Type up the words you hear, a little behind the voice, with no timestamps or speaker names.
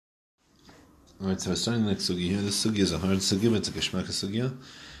Alright, so we're starting the next sugi here. This sugi is a hard sugi, but it's a geshmaka sugi,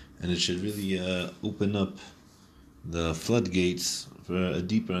 and it should really open up the floodgates for a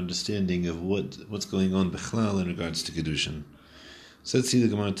deeper understanding of what's going on bichlal in regards to kedushin. So let's see the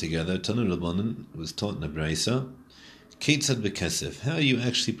Gemara together. Tanu Rabbanan was taught in a braysa. Ketzad bekesef. How you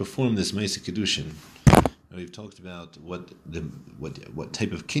actually perform this ma'aseh kedushin. We've talked about what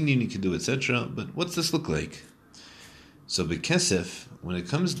type of kinyan you can do, etc. But what's this look like? So bekesef, when it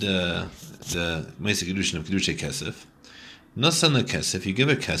comes to the ma'aseh kedushin of kedushay kesef, nasana kesef, you give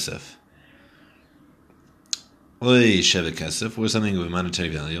a kesef. Oy sheva kesef, or something of a monetary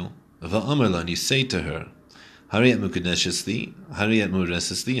value. Va'amarlan, you say to her, Hariyat mukudeshesli, Hariyat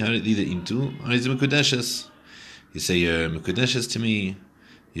muresesli, Hariyat lida intu, Hariyat mukudeshes. You say, you're mukudeshes to me,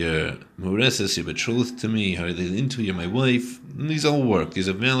 you're mureses, you're betrothed to me, Hariyat lida intu, you're my wife. And these all work. These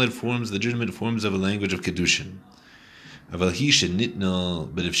are valid forms, legitimate forms of a language of kedushin. But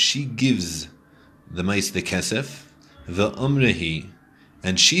if she gives the mais the kesef, the amrehi,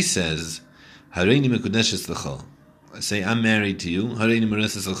 and she says, Hareini mekudeshes lecha. I say, I'm married to you. Hareini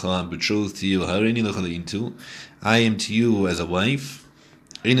mereses lecha. I'm betrothed to you. Hareini lecha leintu. I am to you as a wife.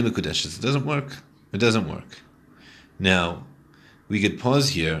 Hareini mekudeshes. It doesn't work. It doesn't work. Now, we could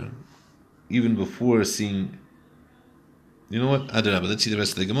pause here, even before seeing. You know what? Adarabah. Let's see the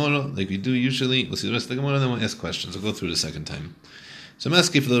rest of the Gemara, like we do usually. We'll see the rest of the Gemara, and then we'll ask questions. I'll go through it a second time. So I'm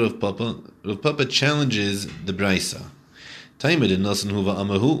asking for the Rav Papa. Rav Papa challenges the Brisa. Taimid in Nasan Huva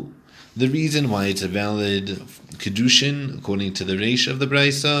Amahu. The reason why it's a valid kedushin, according to the Reish of the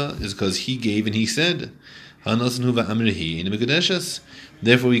Brisa, is because he gave and he said, "Hanasan Huva Amrihi in Mekudeshes."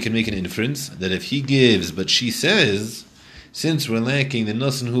 Therefore, we can make an inference that if he gives but she says, since we're lacking the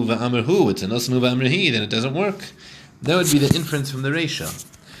Nasan Huva Amrihu, it's a Nasan Huva Amrihi, then it doesn't work. That would be the inference from the Reisha.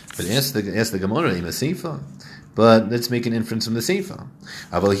 But ask the Gemara in the Seifa. But let's make an inference from the Seifa.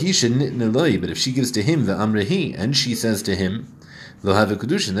 But if she gives to him the Amrehi, and she says to him, they'll have a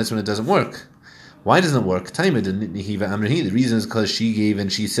kedushin, that's when it doesn't work. Why doesn't it work? The reason is because she gave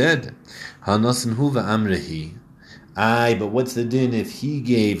and she said, Hanasan huva amrehi. But what's the din if he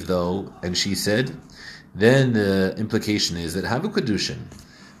gave though, and she said? Then the implication is that have a kedushin.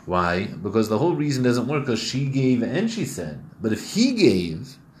 Why? Because the whole reason doesn't work because she gave and she said. But if he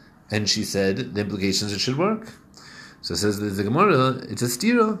gave and she said, the implication is it should work. So it says the Gemara, it's a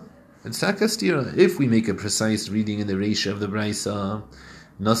stira. It's taka stira. If we make a precise reading in the Reisha of the Brisa,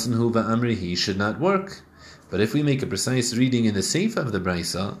 Nasan huva amrihi should not work. But if we make a precise reading in the Seifa of the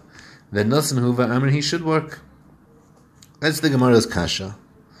Brisa, then Nasan huva amrihi should work. That's the Gemara's kasha.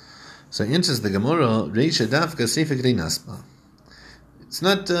 So answers the Gemara, Reisha dafka Seifa k'dei naspa. It's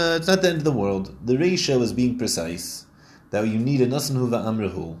not the end of the world. The Reisha was being precise that you need a Nasan huva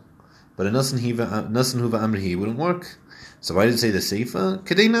amrihu, but a Nasan huva amrihi wouldn't work. So why did it say the Seifa?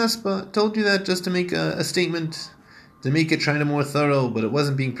 Kedei Naspa told you that just to make a statement, to make it trying to more thorough, but it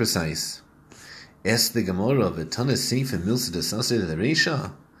wasn't being precise. Ask the Gemara of Etana Seifa Milsa de Sase de the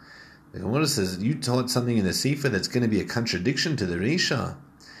Reisha. The Gemara says you taught something in the Seifa that's going to be a contradiction to the Reisha.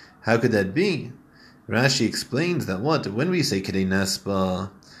 How could that be? Rashi explains that when we say Kedei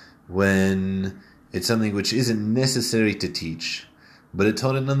Naspa, when it's something which isn't necessary to teach, but it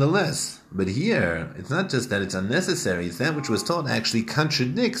taught it nonetheless. But here, it's not just that it's unnecessary, it's that which was taught actually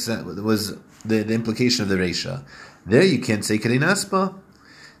contradicts that was the implication of the Reisha. There you can't say Kedei Naspa.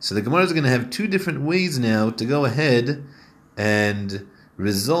 So the Gemara is going to have two different ways now to go ahead and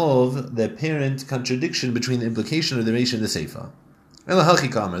resolve the apparent contradiction between the implication of the Reisha and the Seifa.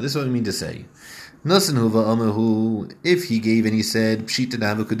 Elahachi Kamer, this is what we mean to say. Nasan huva amahu, if he gave and he said, Pshita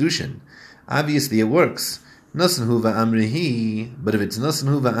dahavu kedushin, obviously it works. Nasan huva amrihi, but if it's nasan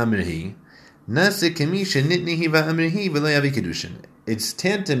huva amrihi, nase kemisha nitnihi va amrihi v'layavi kedushin. It's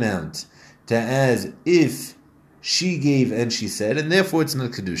tantamount to as if she gave and she said, and therefore it's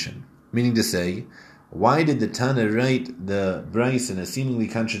not kedushin. Meaning to say, why did the Tana write the Bryce in a seemingly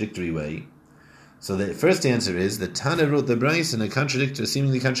contradictory way? So the first answer is the Tana wrote the Bryce in a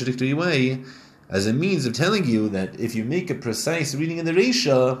seemingly contradictory way as a means of telling you that if you make a precise reading in the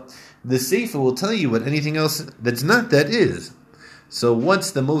Reisha, the Seifa will tell you what anything else that's not that is. So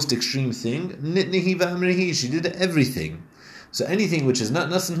what's the most extreme thing? Nitnihi va'amrihi, she did everything. So anything which is not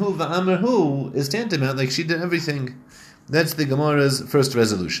nasan hu va'amrihu is tantamount like she did everything. That's the Gemara's first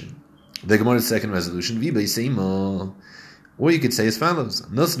resolution. The Gemara's second resolution, v'bei seima. Or you could say as follows,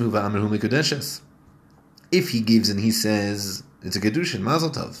 nasan hu va'amrihu mekudeshes. If he gives and he says, it's a kedushin, mazel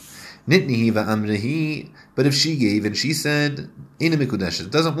tov. Nitnihi va'amrihi, but if she gave and she said, ina mekudeshes,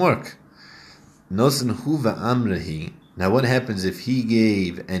 it doesn't work. Nasan hu va'amrihi. Now what happens if he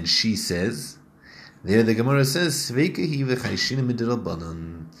gave and she says? There the Gemara says,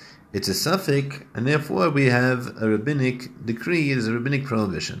 it's a suffix, and therefore we have a rabbinic decree, it is a rabbinic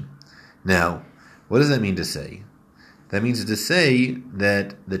prohibition. Now, what does that mean to say? That means to say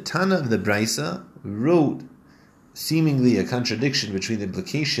that the Tana of the Braisa wrote seemingly a contradiction between the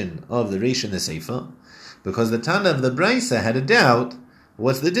implication of the Reish and the Seifa, because the Tana of the Braisa had a doubt,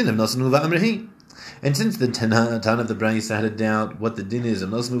 what's the din of Nasan Huva Amrihi? And since the Tana of the Braisa had a doubt what the din is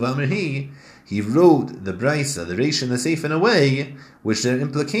of Nasan Huva Amrihi, he wrote the Braisa, the Reish and the Seifa in a way which their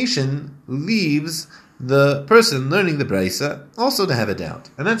implication leaves the person learning the Braisa also to have a doubt.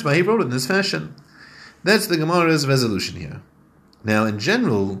 And that's why he wrote it in this fashion. That's the Gemara's resolution here. Now, in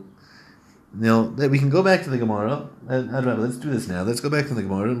general, we can go back to the Gemara. Let's do this now. Let's go back to the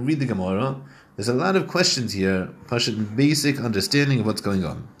Gemara and read the Gemara. There's a lot of questions here, basic understanding of what's going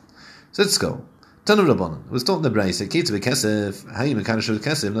on. So let's go. Tanu Rabbanan. It was told in the Braisa, Ketz v'kesef, how you mekanish with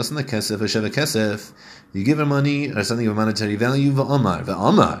kesef, nothing like kesef, or sheva kesef. You give her money or something of monetary value, v'amar.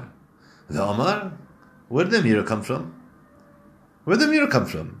 Where did the Amira come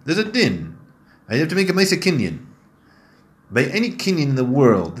from? There's a din. I have to make a Maisa Kinyan. By any Kinyan in the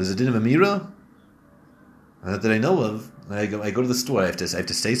world, there's a din of Amira? Not that I know of. I go to the store, I have to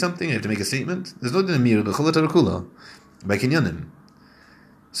say something, I have to make a statement. There's no din of Amira, b'cholat harakula, by Kinyanim.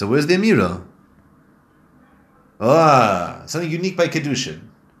 So where's the Amira? Something unique by Kedushin.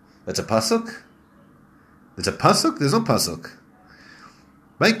 That's a pasuk? There's a pasuk? There's no pasuk.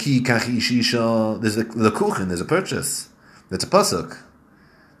 By ki kachi shisha, there's the kuchen, there's a purchase. That's a pasuk.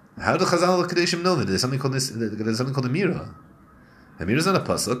 How do Chazal Kedeshim know that there's something called Amira? Amira's not a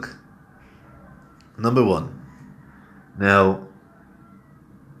pasuk. Number one. Now,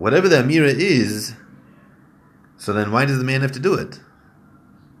 whatever the Amira is, so then why does the man have to do it?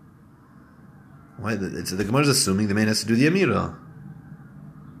 Why? The Gemara is assuming the man has to do the Amira.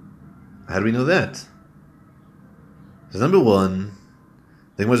 How do we know that? So number one,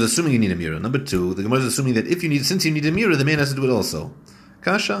 the Gemara is assuming you need Amira. Number two, the Gemara is assuming that since you need Amira, the man has to do it also.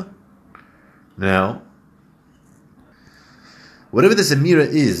 Kasha. Now, whatever this Amira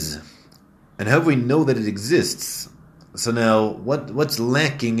is, and however we know that it exists, so now what's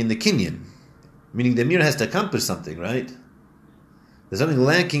lacking in the Kinyan? Meaning the Amira has to accomplish something, right? There's something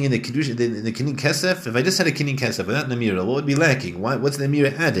lacking in the Kiddush, in the Kinyan Kesef. If I just had a Kinyan Kesef without an Amira, what would be lacking? What's the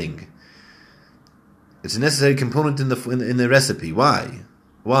Amira adding? It's a necessary component in the recipe. Why?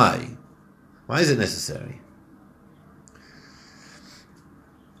 Why is it necessary?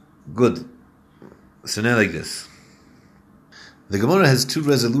 Good. So now like this. The Gemara has two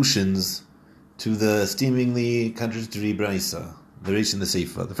resolutions to the seemingly contradictory Braisa, the Reish and the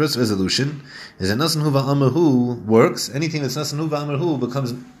Seifa. The first resolution is that Nasan Huva Amrhu works. Anything that's Nasan Huva Amrhu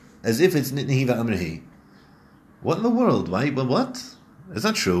becomes as if it's Nitnihi Amrhi. What in the world? Why? What? It's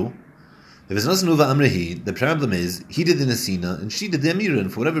not true. If it's Nasan Huva Amrhi, the problem is he did the Nasina and she did the Amira,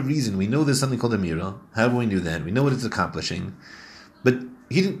 and for whatever reason we know there's something called Amira. However we knew that, we know what it's accomplishing, but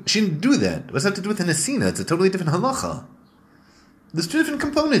she didn't do that. What's that to do with the Nasina? It's a totally different halacha. There's two different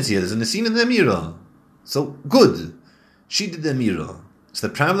components here. There's a Nasina and the Amira. So, good. She did the Amira. So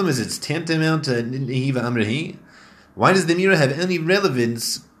the problem is it's tantamount to Nihiva Amrihi. Why does the Amira have any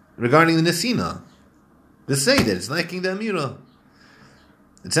relevance regarding the Nasina? To say that it's lacking the Amira.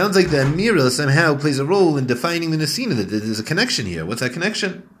 It sounds like the Amira somehow plays a role in defining the Nasina, that there's a connection here. What's that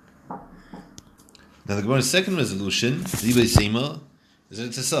connection? Now the Gemara's second resolution, Zibay Seima, is that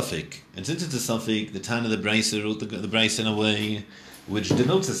it's a suffix. And since it's a suffix, the Tana of the Braisa wrote the Braisa in a way which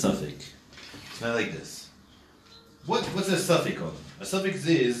denotes a suffix. It's not like this. What's a suffix called? A suffix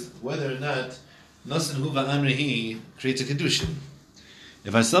is whether or not Nasan Huva Amrihi creates a Kedushin.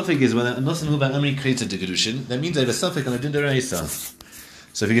 If a suffix is whether Nasan Huva Amri creates a Kedushin, that means I have a suffix on a Din D'Oraisa.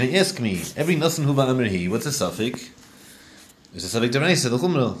 So if you're going to ask me, every Nasan Huva Amrihi, what's a suffix? It's a suffix D'Oraisa, the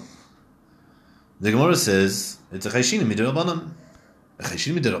Chumrah. The Gemara says, it's a Chayshin Mid'Rabbanan. A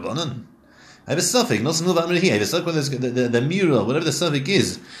Chayshin Mid'Rabbanan? I have a suffix, Nasan Huva Amrihi. I have a suffix whether the Mira, whatever the suffix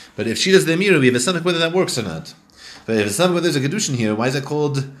is. But if she does the Mira, we have a suffix whether that works or not. But if it's not whether there's a Kedushin here, why is it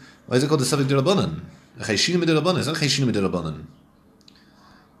called the suffix D'Rabbanan? A Chayshin Mid'Rabbanan. It's not Chayshin Mid'Rabbanan.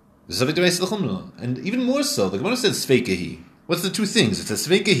 The suffix D'Oraisa L'Chumrah. And even more so, the Gemara says Sveikehi. What's the two things? It's a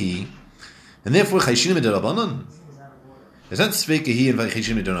Sveikehi, and therefore Chayshin Mid'Rabbanan. It's not Sveikehi and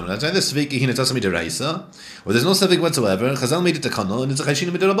Chayshin Mid'Rabbanan. It's either Sveikehi and it's also Mid'Oraisa, or there's no suffix whatsoever. Chazal made it to Kana, and it's a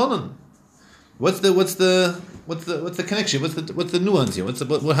Chayshin Mid'Rabbanan. What's the connection? What's the nuance here?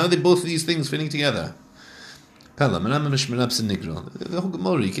 How are they both of these things fitting together? The whole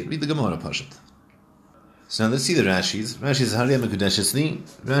Gemara, you can't read the Gemara Pashat. So now let's see the Rashis. Rashi says, Hariyat Mekudeshesli.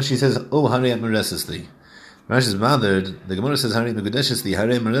 Rashi says, oh, Hariyat Meresesli. Rashi is bothered. The Gemara says, Hariyat Mekudeshesli,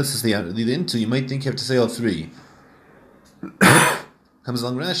 Hariyat Meresesli. Lead into, you might think you have to say all three. Comes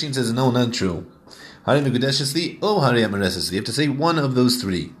along Rashi and says, no, not true. Hari Mekudeshesli, Hari Amaresesli. You have to say one of those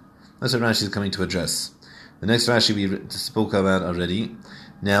three. That's what Rashi is coming to address. The next Rashi we spoke about already.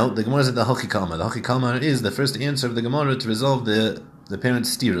 Now, the Gemara is at the Hachikama. The Hachikama is the first answer of the Gemara to resolve the parent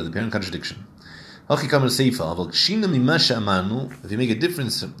stira, the parent contradiction. Hachikama Seifa, if you make a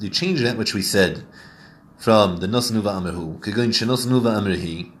difference, you change that which we said from the Nosnu va'amerhu, Kegoin shenosnu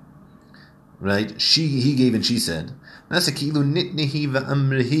va'amerhi, right? He gave and she said. That's a kilu nitnehi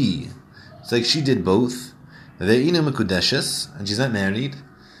va'amrehi. It's like she did both. Ve'ina mekudeshes, and she's not married.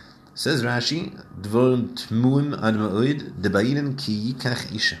 Says Rashi, Dvorim tmuim ad ma'oid debainen ki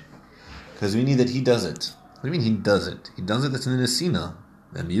yikach isha. Because we need that he does it. What do you mean he does it? He does it, that's in the Nesina.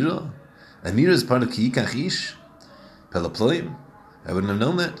 Amira? Amira is part of ki yikach ish. Pelaploim? I wouldn't have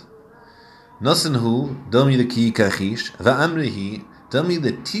known that. Nosenhu, domi the ki yikach ish. Va'amrehi, domi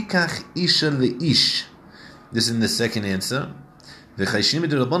the tikach isha le'ish. This is in the second answer.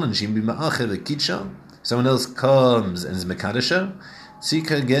 Someone else comes and is Mekadesha.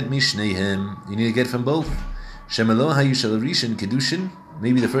 Tzika get mishnehem. You need to get from both. Shemelo hayushal rishin kedushin.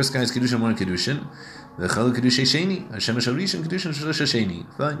 Maybe the first guy is kedushin, more kedushin. V'chalu kedushay sheni. Hashem shal rishin kedushin shal sheni.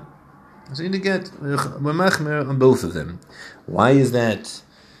 Fine. So you need to get machmer on both of them. Why is that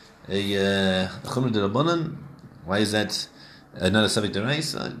a chumra derabanan? Why is that not a savik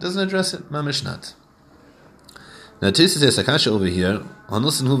deraisa? It doesn't address it. Mamish not. Now Tis says Sakasha over here,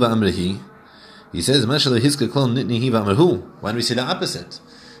 Hanosin Huva Amrehi. He says, Mashallah Hizka Klon Nitni Hiva Amrehu. Why don't we say the opposite?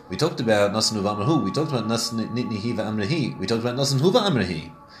 We talked about Nasin Huva Amrehu. We talked about Nasin Nitni Hiva Amrehi. We talked about Nasin Huva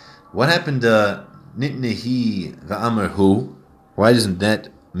Amrehi. What happened to Nitni Hiva Amrehu? Why isn't that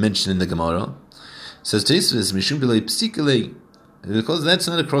mentioned in the Gemara? Says Tis Mishum Delay Psikale. Because that's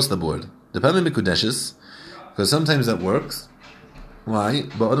not across the board. The Pamim Mikudeshes, because sometimes that works. Why?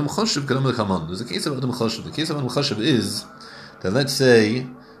 But Adam Choshev Kadam L'Chaman. There's a case of Adam Choshev. The case of Adam Choshev is that, let's say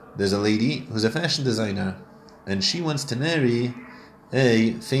there's a lady who's a fashion designer and she wants to marry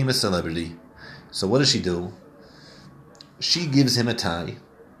a famous celebrity. So what does she do? She gives him a tie,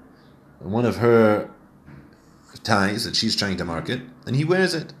 one of her ties that she's trying to market, and he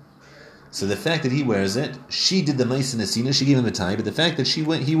wears it. So the fact that he wears it, she did the Ma'aseh Nesina, she gave him a tie, but the fact that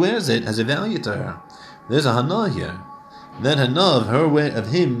he wears it has a value to her. There's a hana here. That hana of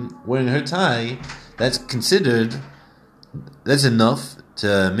him wearing her tie, that's enough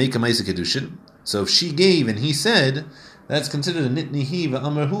to make a Ma'aseh Kedushin. So if she gave and he said, that's considered a nitnihi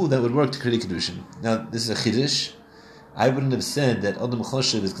va'amarhu that would work to create Kedushin. Now this is a chiddush. I wouldn't have said that Adam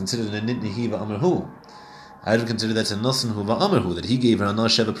Choshev is considered a nitnihi va'amarhu. I would consider that's a nasanhu va'amarhu, that he gave her a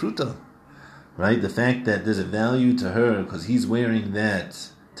sheva pruta. Right? The fact that there's a value to her because he's wearing that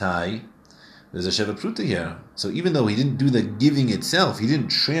tie, there's a sheva pruta here. So even though he didn't do the giving itself, he didn't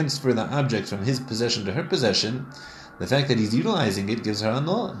transfer the object from his possession to her possession, the fact that he's utilizing it gives her a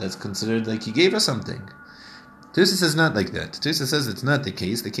no. That's considered like he gave her something. Tosa says not like that. Tosa says it's not the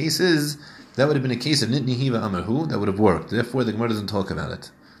case. The case is, that would have been a case of nitnihi va'amarhu, that would have worked. Therefore the Gemara doesn't talk about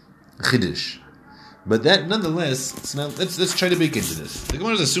it. Chiddush. But that nonetheless, let's try to break into this. The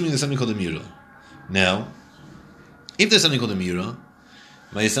Gemara is assuming there's something called a mira. Now, if there's something called a mira,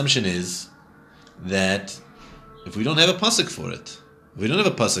 my assumption is that if we don't have a pasuk for it,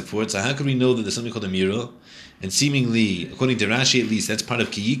 so how could we know that there's something called a mira? And seemingly, according to Rashi at least, that's part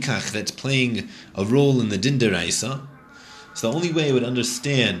of kiyikach, that's playing a role in the din deraisa. So the only way I would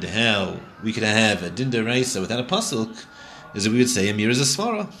understand how we could have a din deraisa without a pasuk is that we would say a mira is a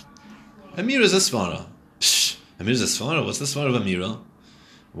svara. A mira is a svara. A mira is a svara. What's the svara of a mira?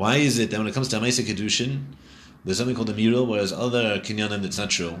 Why is it that when it comes to Ma'aseh Kedushin, there's something called a mira, whereas other kinyanim that's not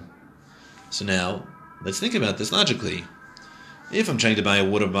true? So now, let's think about this logically. If I'm trying to buy a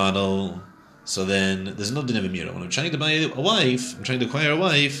water bottle, so then there's no din of a mira. When I'm trying to buy a wife, I'm trying to acquire a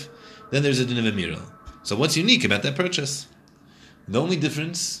wife, then there's a din of a mira. So what's unique about that purchase? The only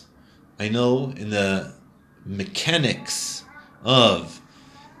difference I know in the mechanics of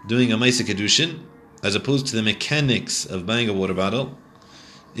doing a Ma'aseh Kedushin, as opposed to the mechanics of buying a water bottle,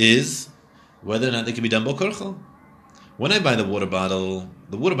 is whether or not they can be done b'korcha. When I buy the water bottle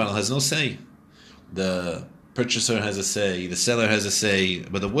has no say. The purchaser has a say, the seller has a say,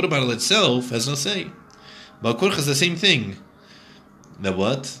 but the water bottle itself has no say. B'korcha is the same thing. That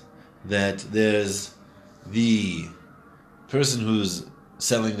what? That there's the person who's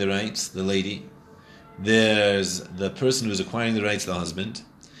selling the rights, the lady. There's the person who's acquiring the rights, the husband.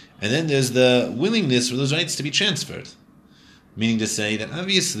 And then there's the willingness for those rights to be transferred. Meaning to say that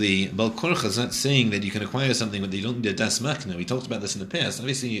obviously, Bal Korcha is not saying that you can acquire something but you don't need a das makna. We talked about this in the past.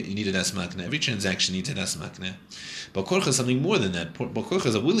 Obviously, you need a das makna. Every transaction needs a das makna. Bal Korcha is something more than that. Bal Korcha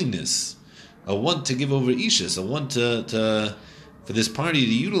is a willingness, a want to give over ishus, a want to for this party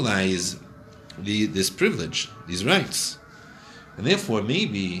to utilize this privilege, these rights. And therefore,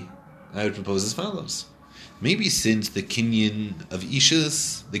 maybe I would propose as follows. Maybe since the kinyan of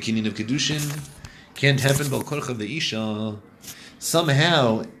Ishas, the kinyan of Kedushin, can't happen bal korcha of the Isha,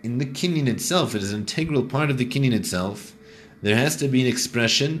 somehow in the kinyan itself, it is an integral part of the kinyan itself, there has to be an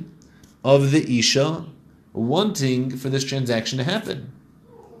expression of the Isha wanting for this transaction to happen.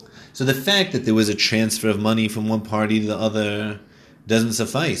 So the fact that there was a transfer of money from one party to the other doesn't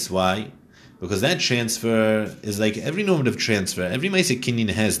suffice. Why? Because that transfer is like every normative transfer. Every Maaseh Kinyan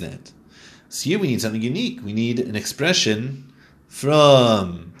has that. So here we need something unique. We need an expression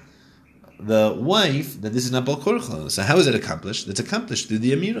from the wife that this is not Bal Korcha. So how is it accomplished? It's accomplished through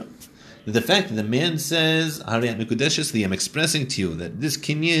the Amira. The fact that the man says, Hariyat Mekudeshesli, I'm expressing to you that this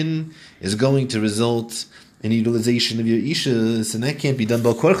Kinyan is going to result in utilization of your Ishas, and that can't be done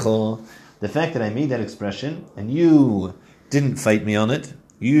Bal Korcha. The fact that I made that expression, and you didn't fight me on it,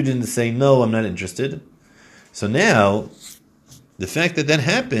 you didn't say, no, I'm not interested. So now, the fact that that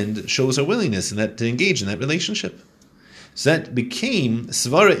happened shows our willingness in that, to engage in that relationship. So that became,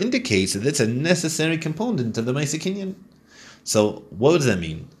 Svara indicates that that's a necessary component of the Maaseh Kinyan. So what does that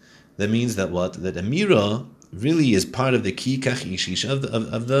mean? That means that what? That Amira really is part of the Ki Kach Ish Isha of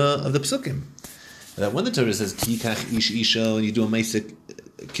the Psukim. That when the Torah says Ki Kach Ish Isha, and you do a Maaseh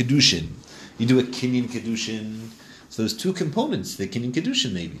Kedushin, you do a Kinyan Kedushin. So there's two components, the Kinyan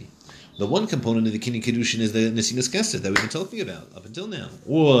Kedushin maybe. The one component of the Kinyan Kedushin is the Nesinas Kesed that we've been talking about up until now.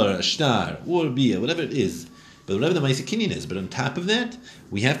 Or a Shtar, or Bia, whatever it is. But whatever the Maaseh Kinyan is. But on top of that,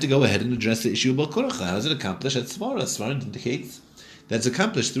 we have to go ahead and address the issue of Bal Korcha. How is it accomplished at Svara? Svara indicates that's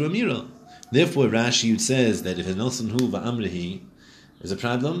accomplished through Amira. Therefore, Rashi says that if a Nelson Hu Va'amrehi is a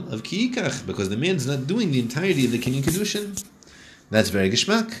problem of Kiikach, because the man's not doing the entirety of the Kinyan Kedushin. That's very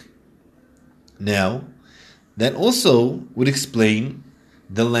Geshmak. Now, that also would explain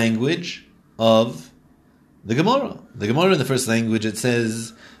the language of the Gemara. The Gemara in the first language, it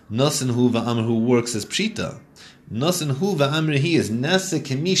says, Nasan hu va'amrehu works as Pshita. Nasan hu va'amrehi is Nasa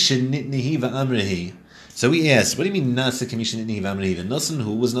Kamisha Nitnihi va'amrehi. So we asked, what do you mean Nasa Kamisha Nitnihi va'amrehi? The Nasan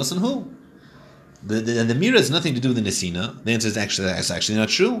hu was Nasan hu. The Mira has nothing to do with the Nesina. The answer is that's actually not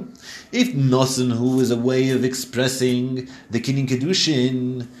true. If Nasan hu is a way of expressing the Kinyan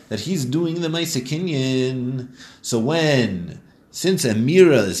Kedushin, that he's doing the Maaseh Kinyan, so since a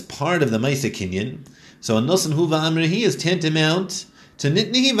Mira is part of the Maaseh Kinyan, so a Nasan hu va'amrehi is tantamount to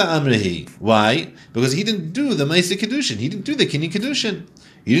Nitnihi va'amrehi. Why? Because he didn't do the Maaseh Kedushin. He didn't do the Kinyan Kedushin.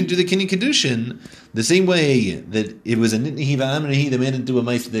 You didn't do the Kinyan Kedushin the same way that it was a Nitnihi va'amrehi, the man didn't do the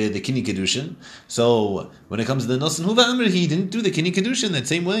Kinyan Kedushin. So when it comes to the Nasan hu va'amrehi, he didn't do the Kinyan Kedushin that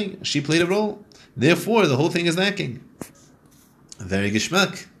same way. She played a role. Therefore, the whole thing is lacking. Very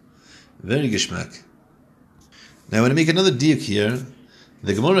Geshmak. Very Geshmak. Now, I want to make another diuk here.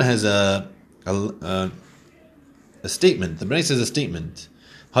 The Gemara has a statement. The Braisa has a statement.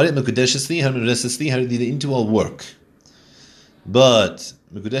 Harit Mekudeshesli, Harit Meresesli, Harit the into all work. But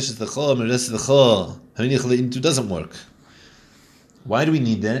Mekudeshes Lecha, Mereses Lecha, Harit into doesn't work. Why do we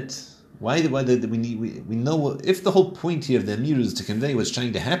need that? Why do we need? We know if the whole point here of the Amir is to convey what's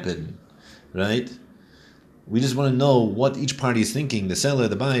trying to happen, right? We just want to know what each party is thinking, the seller,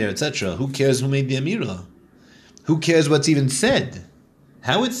 the buyer, etc. Who cares who made the Amira? Who cares what's even said?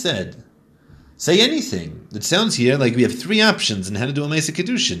 How it's said? Say anything. It sounds here like we have three options in how to do a Maaseh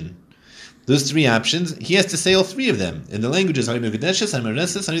Kedushin. Those three options, he has to say all three of them. In the languages, Hari Mekudeshes, Hari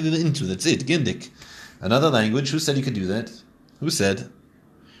Mereses, Hari the Intu. That's it, Gindik. Another language, who said he could do that? Who said?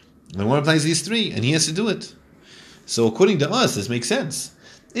 The one applies these three, and he has to do it. So according to us, this makes sense.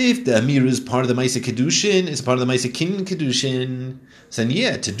 If the Amir is part of the Maaseh Kedushin, it's part of the Maaseh Kinyan Kedushin, then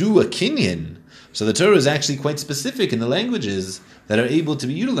yeah, to do a Kinyan. So the Torah is actually quite specific in the languages that are able to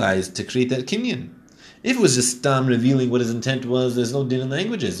be utilized to create that Kinyan. If it was just Stam revealing what his intent was, there's no din in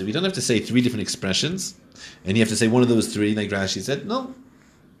languages. If you don't have to say three different expressions, and you have to say one of those three, like Rashi said, no.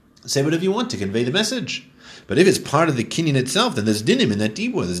 Say whatever you want to convey the message. But if it's part of the Kinyan itself, then there's dinim in that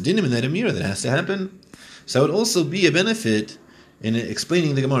dibur, there's dinim in that Amira that has to happen. So it would also be a benefit in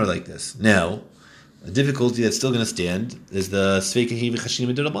explaining the Gemara like this. Now, a difficulty that's still going to stand is the Sveikahi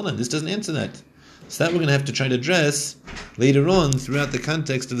v'chashim d'Rabbanan. This doesn't answer that. So that we're going to have to try to address later on throughout the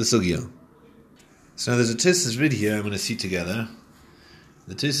context of the Sugya. So now there's a Tosfos Rid here I'm going to see together.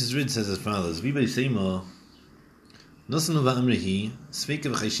 The Tosfos Rid says as follows: V'bei seima nosanu va'amrehi sveika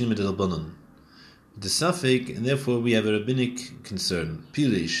v'chashim d'Rabbanan. The Safek, and therefore we have a rabbinic concern.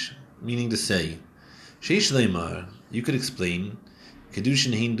 Pirish, meaning to say, Sheish leimar, you could explain,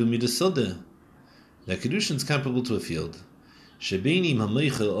 Kedushin hein du midasodeh, that Kedushin is comparable to a field. Shebeini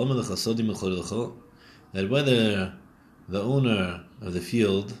mameichel omelech asodim echorelcha, that whether the owner of the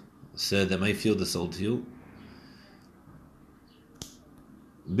field said that my field is sold to you,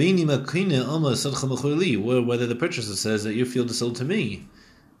 or whether the purchaser says that your field is sold to me,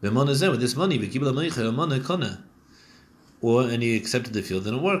 with this money, and he accepted the field,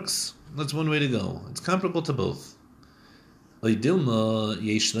 then it works. That's one way to go. It's comparable to both. And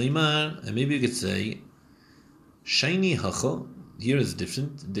maybe you could say, Shiny hacha, here is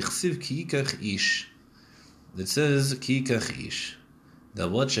different. It says ki kach ish. That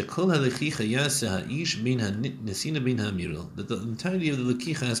what shekol halechicha yaseh ha'ish bin nesina bin ha'amira. That the entirety of the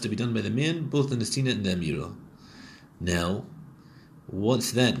lekicha has to be done by the man, both the nesina and the amira. Now,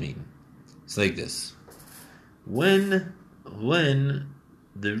 what's that mean? It's like this. When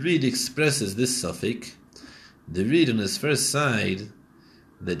the reed expresses this suffix, the reed on his first side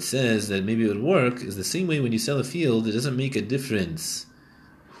that says that maybe it would work is the same way when you sell a field, it doesn't make a difference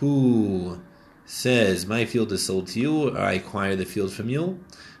who says my field is sold to you or I acquire the field from you.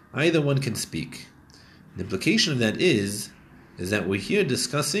 Either one can speak. The implication of that is that we're here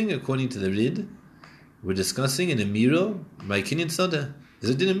discussing, according to the Rid, we're discussing an Amira by Kinyan Soda.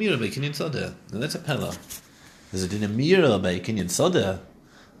 There's a din Amira by Kinyan Soda. Now that's a Pella. There's a din Amira by Kinyan Soda.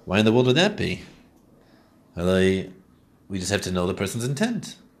 Why in the world would that be? We just have to know the person's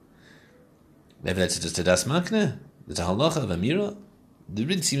intent. Maybe that's just a das makne. It's a halacha of Amira. The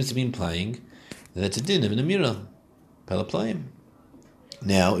Rid seems to be implying that it's a din of an Amira. Palaplayim.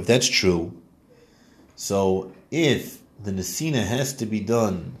 Now, if that's true, so if the Nesina has to be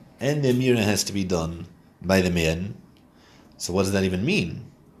done and the Amira has to be done by the man, so what does that even mean?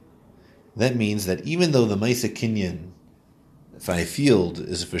 That means that even though the Maisa Kinyan, if I field,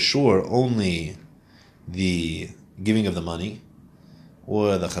 is for sure only the giving of the money,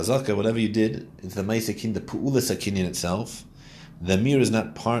 or the chazaka, whatever you did, it's the Maisa Kinyan, the Pu'ula Kinyan itself, the Amir is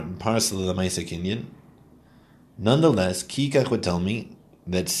not part and parcel of the Maisa Kinyan. Nonetheless, Kikach would tell me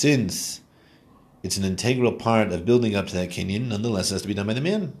that since it's an integral part of building up to that Kinyan, nonetheless it has to be done by the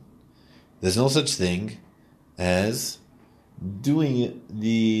man. There's no such thing as doing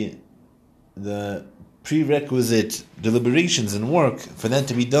the prerequisite deliberations and work for that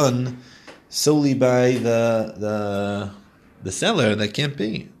to be done solely by the seller. That can't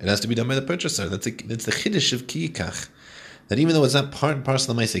be. It has to be done by the purchaser. That's the chiddush of Kikach. That even though it's not part and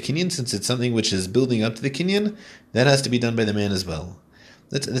parcel of the Maisa Kinyan, since it's something which is building up to the Kinyan, that has to be done by the man as well.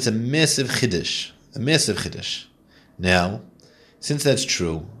 That's a massive chiddush. A massive chiddush. Now, since that's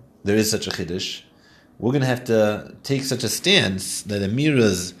true, there is such a chiddush, we're going to have to take such a stance that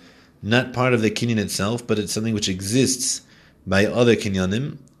Amira's not part of the Kinyan itself, but it's something which exists by other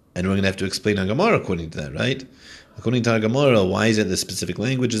Kinyanim, and we're going to have to explain our Gemara according to that, right? According to our Gemara, why is it the specific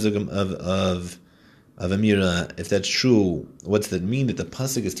languages of Amira? If that's true, what's that mean? That the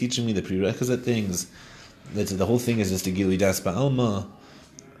pasuk is teaching me the prerequisite things. That the whole thing is just a Gili Das Ba'alma,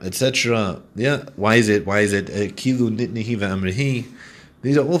 etc. Yeah, why is it Kilu Nitnihi V'Amrihi?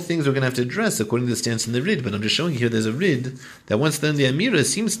 These are all things we're going to have to address according to the stance in the Rid. But I'm just showing you here there's a Rid that once then the Amira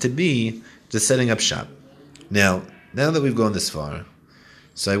seems to be just setting up shop. Now that we've gone this far,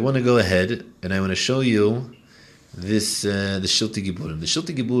 so I want to go ahead and I want to show you this the Shilti Giburim. The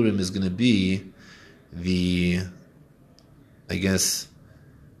Shilti Giburim is going to be the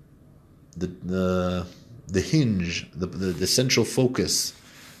hinge, the central focus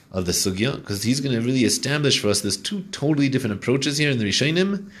of the sugya, because he's going to really establish for us there's two totally different approaches here in the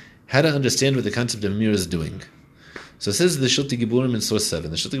Rishonim, how to understand what the concept of Amira is doing. So it says the Shilti Giburim in source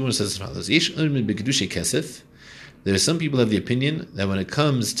 7. The Shilti Giburim says as follows: there are some people who have the opinion that when it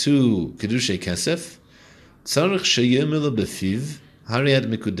comes to Kedushay Kesef, Tzarech sheyemel befiv hariat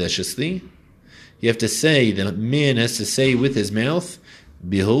mikudeshesli, you have to say, the man has to say with his mouth,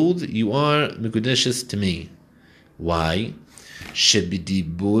 behold, you are mikudeshes to me. Why?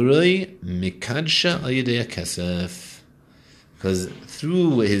 Shebidiburei mikadsha ayidei kesef. Because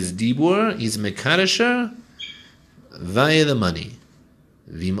through his dibur, he's mikadasher via the money.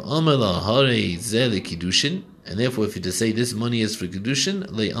 Vim amar la harei zeh lekidushin, and therefore if you to say this money is for kedushin,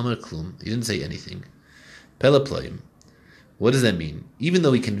 le amar klum. He didn't say anything. Pelaploim. What does that mean? Even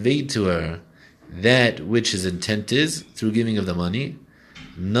though he conveyed to her that which his intent is through giving of the money,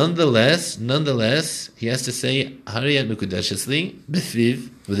 nonetheless, he has to say Hariyat Mekudeshesli Befiv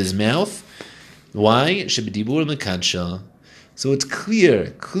with his mouth. Why? Shebedibur Mekadsha. So it's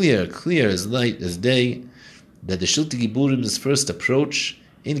clear as light as day that the Shilti Giburim's first approach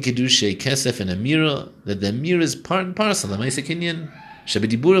in Kedushay Kesef and Amira, that the Amira is part and parcel of Maisa Kinyan.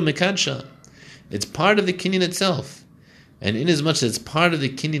 Shebedibur Mekadsha. It's part of the Kinyan itself. And inasmuch as it's part of the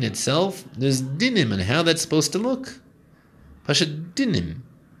Kinyan itself, there's dinim and how that's supposed to look. Pasha dinim.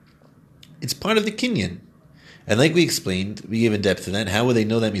 It's part of the Kinyan. And like we explained, we gave in depth to that. How would they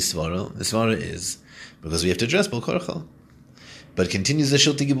know that misvara? The svara is because we have to address Bal Korachal. But continues the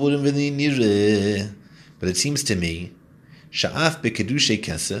Shilti Giburim v'ni nireh. But it seems to me, sha'af bekedushay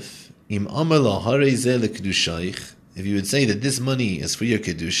kesef im amar la harei zeh lekedushayich. If you would say that this money is for your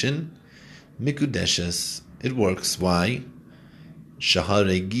kedushin, mikudeshes, it works. Why?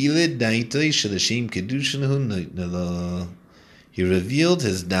 Shahare giled daitay shalashim kedushin hu nala. He revealed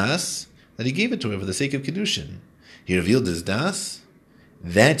his das that he gave it to her for the sake of kedushin. He revealed his das.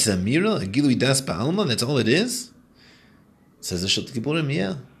 That's a mira, a gilui das ba'alma. That's all it is. Says the Shilti Giburim,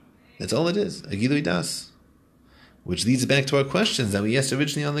 yeah, that's all it is, a gilui das. Which leads back to our questions that we asked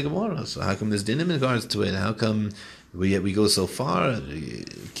originally on the Gemara. So how come there's din in regards to it? How come we go so far?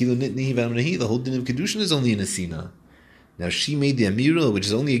 Kilo nitni v'amrehi, the whole din of kedushin is only in a sina. Now she made the amira, which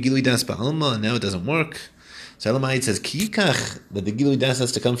is only a gilui das ba'alma, and now it doesn't work. So Elamite says kikach, that the gilui das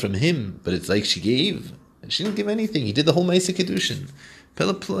has to come from him, but it's like she gave. She didn't give anything. He did the whole ma'aseh kedushin.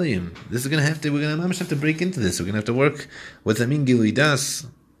 Pelaployim. This is gonna have to. We're gonna have to break into this. We're gonna have to work. What's that mean? Gilui das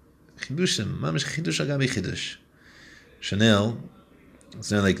chidushim. Mamish chidush agabi chidush. Chanel.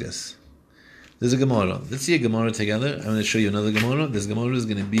 It's not like this. There's a Gemara. Let's see a Gemara together. I'm going to show you another Gemara. This Gemara is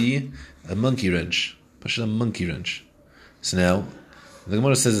going to be a monkey wrench. A monkey wrench. So now, the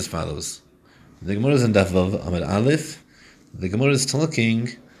Gemara says as follows. The Gemara is in Daf Vav Amud Aleph. The Gemara is talking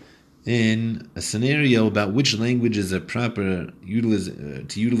in a scenario about which languages are proper to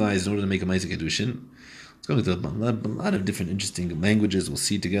utilize in order to make a Ma'aseh Kedushin. It's going to a lot of different interesting languages. We'll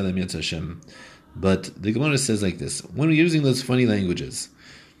see together, Mitzvah Hashem. But the Gemara says like this: when we're using those funny languages,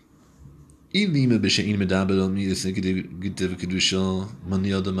 if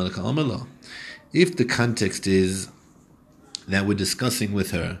the context is that we're discussing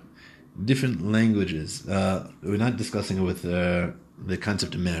with her different languages, we're not discussing it with her the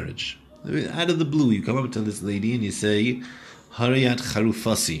concept of marriage. Out of the blue, you come up to this lady and you say, Harayat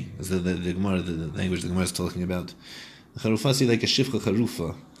Charufasi, is the Gemara, the language the Gemara is talking about. Charufasi, like a shifcha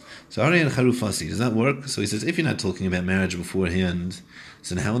charufa. So Harayat Charufasi, does that work? So he says, if you're not talking about marriage beforehand,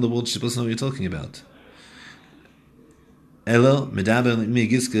 so then how in the world are you supposed to know what you're talking about? Elo, medaber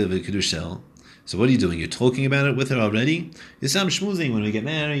megiska v'kedushel. So what are you doing? You're talking about it with her already? You're schmoozing when we get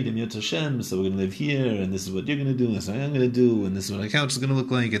married, and Yot Hashem, so we're going to live here, and this is what you're going to do, and this is what I'm going to do, and this is what our couch is going to look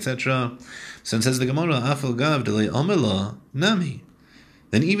like, etc. So it says the Gemara, Afal Gav Delay Amela Nami.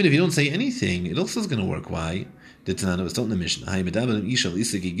 Then even if you don't say anything, it also is going to work. Why? The Tanana was told in the Mishnah, if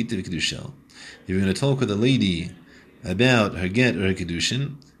you're going to talk with a lady about her get or her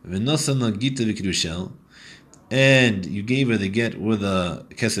kedushin, and you gave her the get or the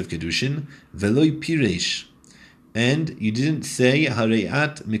kesef kedushin, veloy piresh, and you didn't say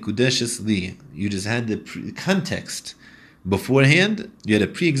hareat mikudeshes li. You just had the context beforehand. You had a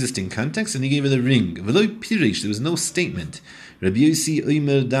pre-existing context, and you gave her the ring. Veloy piresh. There was no statement. Rabbi Yossi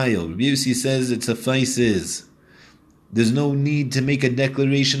Omer Dayo. Rabbi Yossi says it suffices. There's no need to make a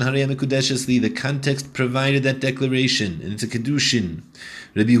declaration. The context provided that declaration, and it's a kedushin.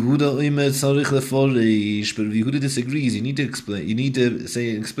 Rabbi Yehuda Omer tzarich leforish, but Rabbi Yehuda disagrees. You need to explain. You need to say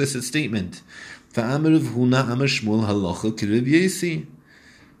an explicit statement. Fa'amar Rav Huna Amar Shmuel halacha ki Rabbi Yossi.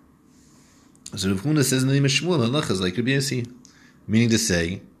 So Rav Huna says in the name of Shmuel halacha is like Rabbi Yossi, meaning to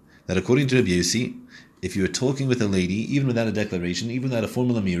say that according to Rabbi Yossi, if you are talking with a lady, even without a declaration, even without a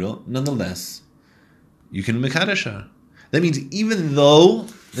formal amira, nonetheless, you can mekadesh her. That means even though,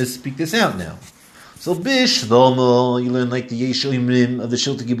 let's speak this out now. So Bishlomo, you learn like the Yesh Imrim of the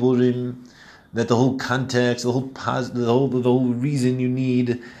Shilti Giburim, that the whole context, the whole reason you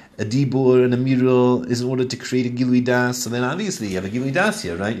need a dibur and a miro is in order to create a gilui das. So then obviously you have a gilui das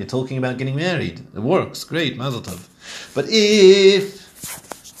here, right? You're talking about getting married. It works, great, mazel tov. But if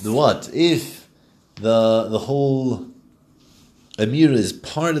the whole amira is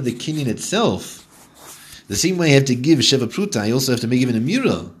part of the kinyan itself, the same way I have to give Sheva Pruta, I also have to make even a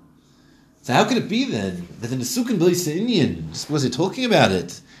Mira. So how could it be then that in the Sukkah B'Lis Indian, just because you're talking about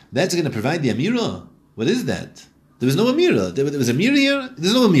it, that's going to provide the Amira? What is that? There was no Amira. There was a Amira here,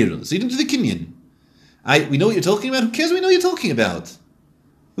 there's no Amira. So you didn't do the Kinyan. We know what you're talking about. Who cares what we know what you're talking about?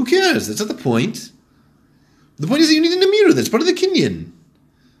 Who cares? That's not the point. The point is that you need an Amira. That's part of the Kinyan.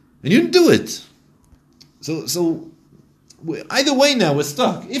 And you didn't do it. So either way, now we're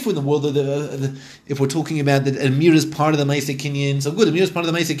stuck. If we're in the world of if we're talking about that Amir is part of the Ma'aseh Kinyan, so good. Amir is part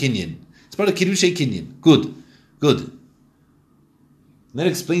of the Ma'aseh Kinyan. It's part of Kiddushay Kinyan. Good. And that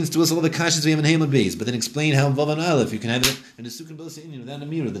explains to us all the kashas we have in Hamad Beis. But then explain how in Vav and Aleph you can have it in the Sukkah B'Lis Indian without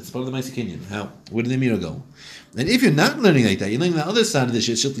Amir. That's part of the Ma'aseh Kinyan. How? Where did the Amir go? And if you're not learning like that, you're learning the other side of the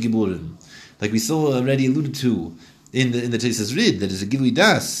Shilti Giburim, like we saw already alluded to in the Tosfos Rid, that is a Gilui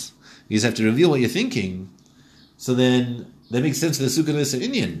Das. You just have to reveal what you're thinking. So then that makes sense for the Sukkah B'Sa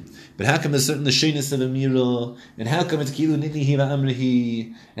Inyan. But how come there's certain the Sheinus of Amira? And how come it's Kilu Nitni Hiva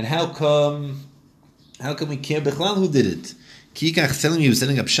Amrihi? And how come we care Bechlal who did it? Kikach telling me he was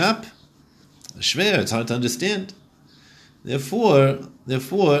setting up shop? Shver, it's hard to understand. Therefore,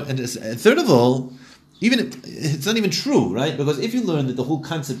 and third of all, it's not even true, right? Because if you learn that the whole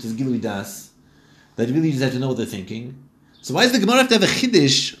concept is Gilui Das, that you really just have to know what they're thinking. So why does the Gemara have to have a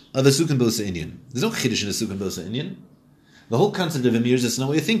Chiddush of a Sukkah B'Sa Inyan? There's no Chiddush in a Sukkah B'Sa Inyan. The whole concept of Amir is just know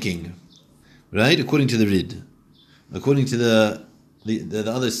what you're thinking, right? According to the Rid, according to the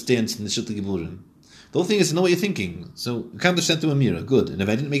other stance in the Shulchan Giburim. The whole thing is to know what you're thinking. So accomplish that through Amira, good. And if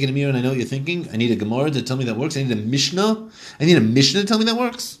I didn't make an Amira and I know what you're thinking, I need a Gemara to tell me that works. I need a Mishnah. I need a Mishnah to tell me that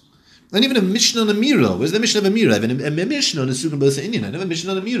works. Not even a Mishnah on Amira. Where's the Mishnah of Amira? I have a Mishnah on the Sukkah B'Sa Inyan. I don't have a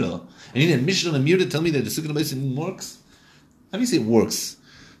Mishnah on Amira. I need a Mishnah on Amira to tell me that the Sukkah B'Sa Inyan works. How do you say it works?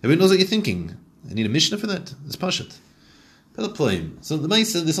 Everyone knows what you're thinking. I need a Mishnah for that. It's Pashat. So the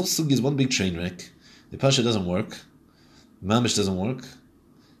Maisa, this whole sugi is one big train wreck. The Pasha doesn't work. Mamish doesn't work.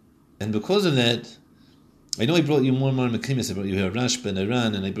 And because of that, I know I brought you more and more Mekimis. I brought you here Rashba and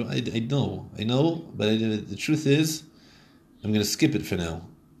Iran, and I know, but the truth is, I'm going to skip it for now.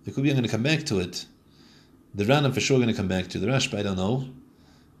 It could be I'm going to come back to it. The Ran I'm for sure going to come back to. The Rashba I don't know.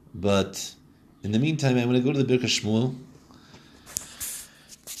 But in the meantime, I'm going to go to the Birka Shmuel.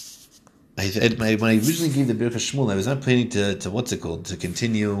 When I originally gave the Birka Shmuel, I was not planning to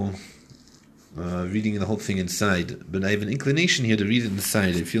continue reading the whole thing inside. But I have an inclination here to read it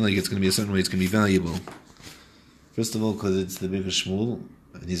inside. I feel like it's going to be a certain way it's going to be valuable. First of all, because it's the Birka Shmuel,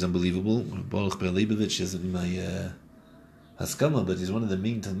 and he's unbelievable. Baruch Ber Leibovich isn't my Haskama, but he's one of the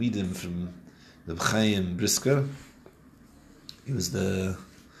main Talmidim from the Chaim Brisker. He was the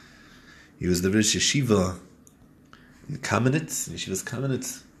Rosh Yeshiva in Kamenetz, Yeshiva's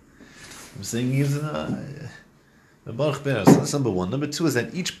Kamenetz. I'm saying he's Baruch Ber. So that's number one. Number two is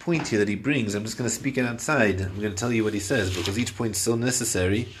that each point here that he brings, I'm just going to speak it outside. I'm going to tell you what he says, because each point is so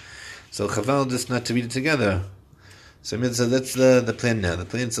necessary. So Chaval just not to read it together. So that's the plan now. The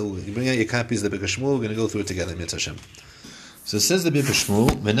plan, so you bring out your copies of the Birka Shmuel, we're going to go through it together, Mitzvah Hashem. So it says the Birka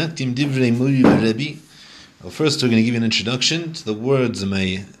Shmuel, Menaktim Divrei Muri Rebbe. Well, first we're going to give you an introduction to the words of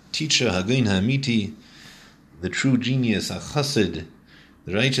my teacher, Hagoin HaAmiti, the true genius, HaChassid,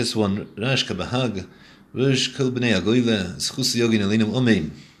 the righteous one, Rash Kabahag, Rosh Kol Bnei Agoyle, Schus Yogin Alinum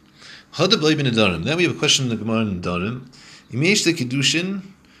Omein. Hadab Oy Ben Adarim. Now we have a question in the Gemara in Adarim. Imesh the Kedushin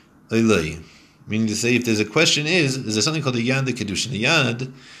Oyloi. Meaning to say, if there's a question is there something called a Yad the Kedushin? A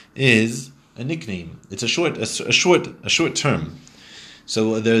Yad is a nickname. It's a short term.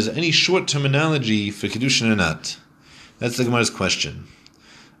 So there's any short terminology for Kedushin or not? That's the Gemara's question.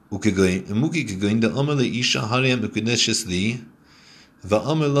 What's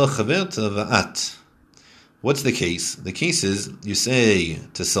the case? The case is, you say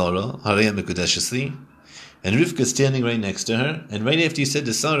to Sarah, Harayat Mekudeshesli, and Rivka standing right next to her, and right after you said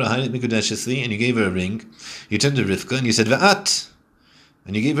to Sarah, Harayat Mekudeshesli, and you gave her a ring, you turned to Rivka and you said, Va'at,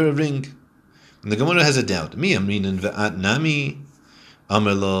 and you gave her a ring. And the Gemara has a doubt. I'm reading Va'at Nami,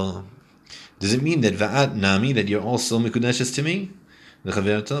 Amarlo. Does it mean that Va'at Nami, that you're also Mekudeshes to me? And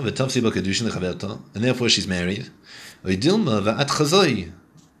therefore she's married. Or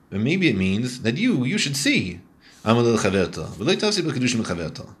maybe it means that you should see. And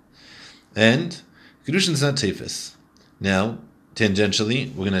Kedushin is not Tefis. Now, tangentially,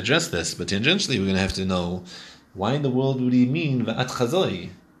 we're going to address this, but tangentially we're going to have to know, why in the world would he mean Va'at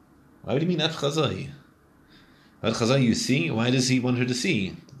Chazoi? Why would he mean At Chazoi? At Chazoi you see? Why does he want her to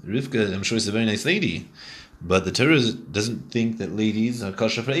see? Rivka, I'm sure, is a very nice lady. But the Torah doesn't think that ladies are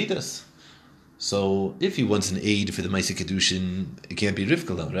kosher for Eidos. So if he wants an aid for the Maaseh Kedushin, it can't be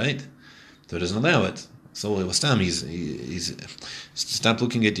Rivka, right? The Torah doesn't allow it. So he's stop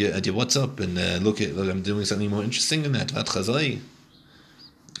looking at your WhatsApp and look, I'm doing something more interesting than that. Vat Chazai.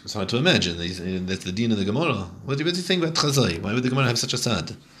 It's hard to imagine. That's the deen of the Gemara. What do you think about Chazai? Why would the Gemara have such a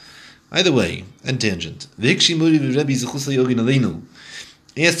sad? Either way, and tangent. Why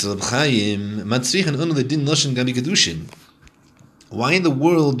in the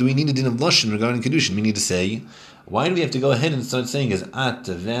world do we need a din of Lashon regarding Kedushin? Meaning to say, why do we have to go ahead and start saying, is At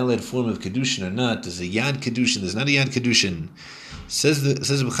a valid form of Kedushin or not? Is a Yad Kedushin? There's not a Yad Kedushin. Says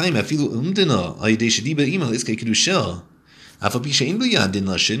B'chaim, Afilu umdina, ayidei shediba imal iskei Kedusha. Afa pisha in b'yad din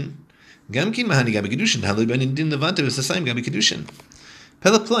Lashon. Gamkin mahani gabi Kedushin. Haloi ben in din levante v'sasayim gabi Kedushin.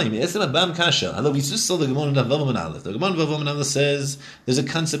 Pelaploim, Esem Abam Kasha. Although we just saw the Gemara in Vavam Aleph. The Gemara in Vavam Aleph says there's a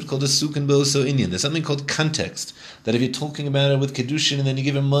concept called a Sukkah B'Sa Inyan. There's something called context. That if you're talking about it with Kedushin and then you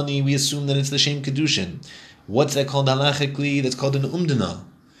give her money, we assume that it's the same Kedushin. What's that called halachically? That's called an umdana.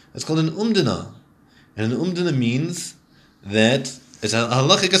 That's called an umdana. And an umdana means that it's a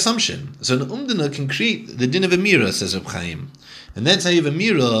halachic assumption. So an umdana can create the din of Amira, says Reb Chaim. And that's how you have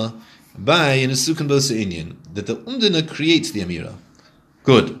Amira by in a Sukkah Bosa Inyan, that the umdana creates the Amira.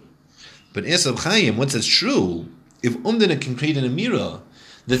 Good. But as Reb Chaim, once it's true, if umdana can create an Amira,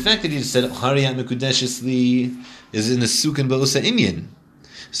 the fact that he said Hariyat Mekudeshes Li is in a Sukkah Bosa Inyan.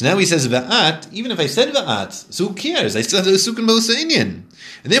 So now he says Va'at, even if I said Va'at, so who cares? I still have the Sukkah Bosa Inyan.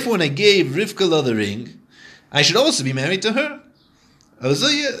 And therefore when I gave Rivka the ring, I should also be married to her.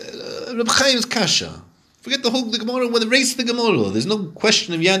 Reb Chaim's kasha. Forget the whole Gemara, when erase the Gemara. There's no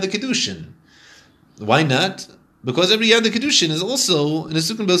question of Yad the Kedushin. Why not? Because every Yad the Kedushin is also in a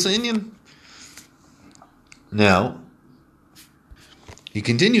Sukkah Bosa Inyan. Now, he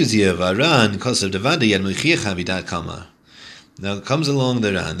continues here, Varan, Kosav Devada Yad Mechiach Havidat Kamar. Now it comes along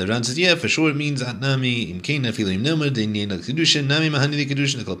the Ran. The Ran says, yeah, for sure it means Atnami, Im Keina, Filim Nomer, Dein Kedushin, Nami Mahani the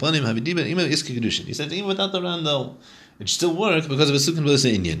Kedushin, the Kalpanim, Havidiba, Ima Iski Kedushin. He said, even without the Ran though, it still work because of a Sukkah Bosa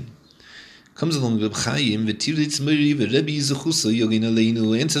Inyan. Comes along Reb Chaim, V'tiritz Meri, V'Rebbe Yizuchuso, Yogin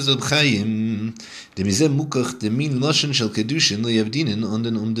Aleinu, and says Reb Chaim, Demizeh Mukach, Demin Lashon Shel Kedushin, Le'yavdinin,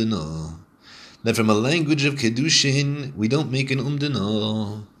 Onden Umdena. That from a language of Kedushin, we don't make an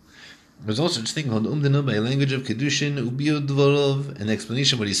Umdena. There's also such thing called Umdena by a language of Kedushin, Ubiyod Dvorov, an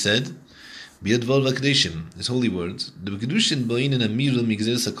explanation of what he said, Biyod Dvorov HaKedeshim, his holy words. The Kedushin Ba'in and Amira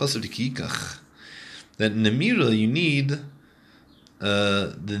Migzer Sakosav Tikikach. That in Amira you need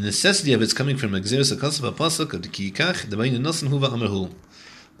the necessity of it's coming from Gzer Sakosav HaPasuk of Tikikach, the Ba'in and Nasan Huva Amarhu.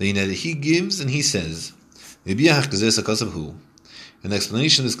 That he gives and he says, V'biyach Gzer Sakosav Hu. And the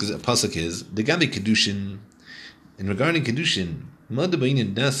explanation of this pasuk is the Gabi Kedushin. And regarding Kedushin, that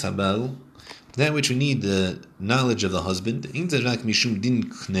which we need the knowledge of the husband. It's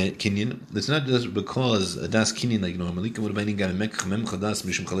not just because a das kinyan like normally.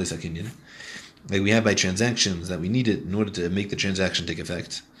 Like we have by transactions that we need it in order to make the transaction take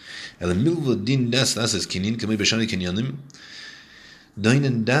effect.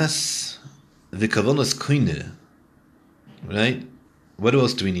 Right? What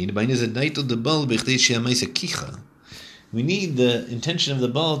else do we need? We need the intention of the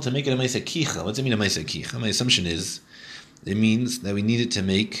ball to make it a maisa kicha. What's it mean, a maisa kicha? My assumption is, it means that we need it to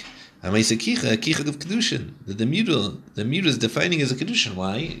make a maisa kicha, a kicha of kedushin. That the mira is defining as a kedushin.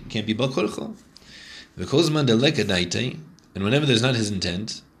 Why? It can't be bal korcho. And whenever there's not his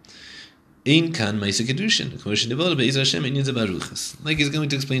intent, ein kan maisa kedushin. Like he's going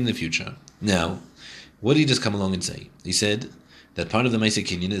to explain in the future. Now, what did he just come along and say? He said that part of the Maisa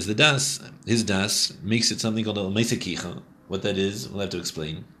Kinyan is the Das. His Das makes it something called a Maisa Kicha. What that is, we'll have to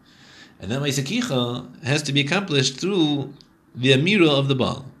explain. And that Maisa Kicha has to be accomplished through the Amira of the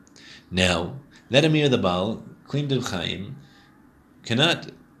Baal. Now, that Amira of the Baal, claimed Reb Chaim,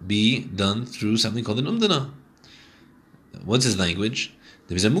 cannot be done through something called an Umdana. What's his language?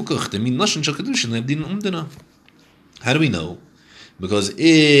 There is a Mukach, the Min Lashon Shel Kedushin, Le'abdin Umdana. How do we know? Because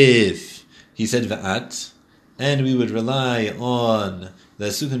if he said Va'at, and we would rely on the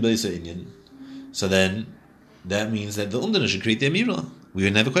Sukkah Bosa Inyan, so then that means that the Umdana should create the Amira. We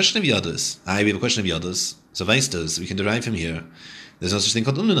wouldn't have a question of Yadus. We have a question of Yadus. So Vaistos, we can derive from here. There's no such thing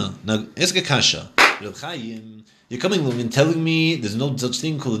called Umdana. Now, Eska Kasha, Reb Chaim, you're coming along and telling me there's no such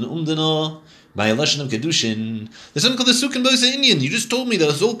thing called an Umdana by a Lashon of Kedushin. There's something called the Sukkah Bosa Inyan. You just told me that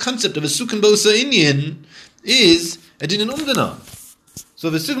the whole concept of a Sukkah Bosa Inyan is a din in Umdana. So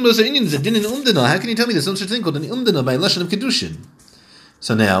if a Sukkah Bosa Inyan is a din in Umdana, how can you tell me there's no such thing called an Umdana by Lashon of Kedushin?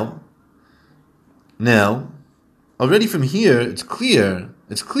 So now, already from here, it's clear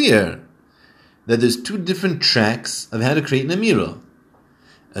that there's two different tracks of how to create an Amira.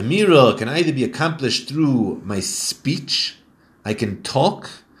 Amira can either be accomplished through my speech, I can talk,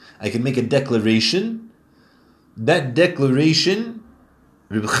 I can make a declaration. That declaration,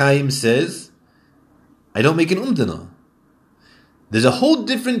 Reb Chaim says, I don't make an Umdana. There's a whole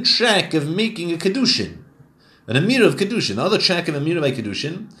different track of making a Kedushin. An Amira of Kedushin. The other track of Amira by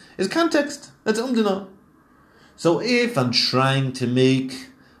Kedushin is context. That's Umdana. So if I'm trying to make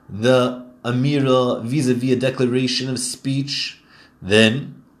the Amira vis-a-vis a declaration of speech,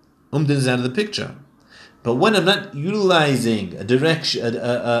 then Umdana is out of the picture. But when I'm not utilizing a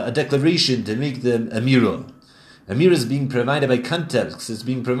declaration to make the Amira is being provided by context, it's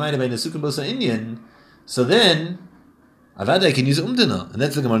being provided by Sukkah Bosa Inyan, so then Avada, I can use Umdana, and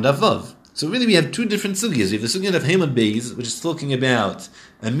that's the Gemara Daf Vav. So really we have two different sugyas. We have the sugya of Hamad Beis, which is talking about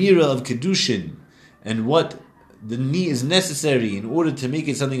Amira of Kedushin, and what the need is necessary in order to make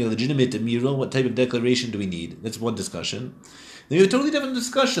it something a legitimate Amira. What type of declaration do we need? That's one discussion. Then we have a totally different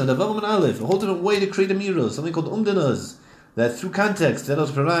discussion, the Vav and Aleph, a whole different way to create Amira, something called Umdanas, that through context, that will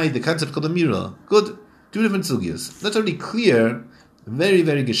provide the concept called Amira. Good. Two different sugyas. That's already clear, very,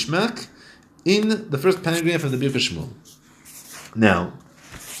 very geschmack, in the first paragraph of the Birkas Shmuel. Now,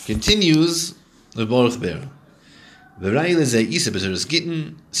 continues the Baruch Ber. V'rayil ezeh isa b'teres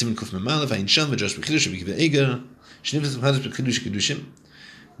gittin, simen kuf memalev, ayin sham, v'josh b'chidush, v'kiva eger, shnifas v'chadas b'chidush kedushim.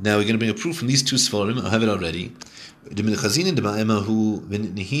 Now we're going to bring a proof from these two Sfarim. I have it already. They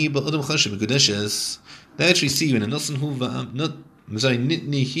actually see when a nosan hu not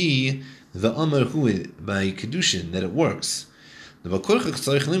nitnihi va'amar hu by kedushin that it works.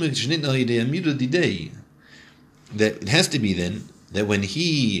 That it has to be then that when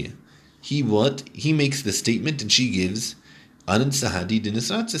he makes the statement and she gives anan sahadi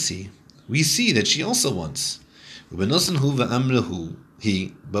dinisratzasi. We see that she also wants. But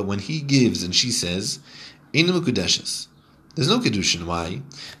when he gives and she says, there's no kedushin. Why?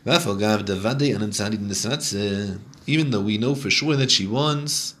 Even though we know for sure that she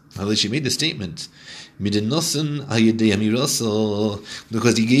wants, she made the statement,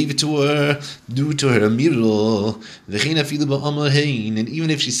 because he gave it to her due to her amiro. And even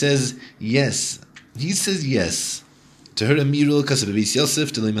if she says yes, he says yes to her amiro,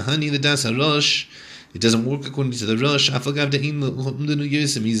 the das harosh. It doesn't work according to the Rosh.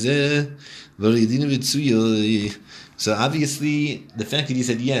 So obviously, the fact that he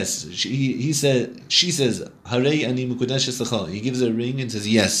said yes, she says, Harei ani mukudeshes lecha. He gives her a ring and says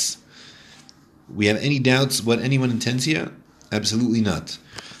yes. We have any doubts what anyone intends here? Absolutely not.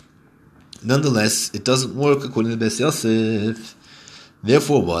 Nonetheless, it doesn't work according to Beis Yosef.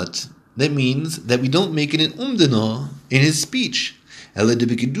 Therefore, what? That means that we don't make it an umdana in his speech. You need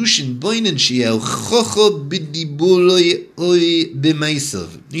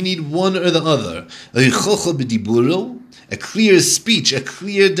one or the other. A clear speech, a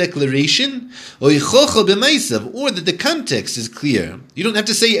clear declaration, or that the context is clear. You don't have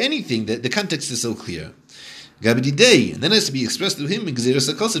to say anything, that the context is so clear. And then it has to be expressed to him,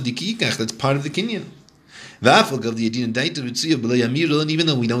 that's part of the Kinyan. And even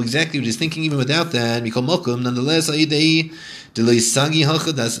though we know exactly what he's thinking, even without that, nonetheless,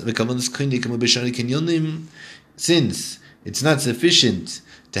 since it's not sufficient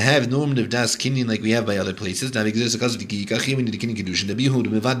to have normative das kinyan like we have by other places, that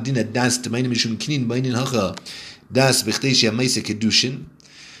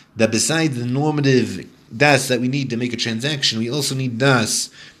besides the normative das that we need to make a transaction, we also need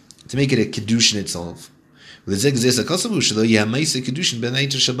das to make it a kedushin itself. Therefore,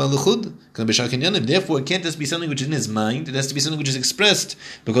 it can't just be something which is in his mind. It has to be something which is expressed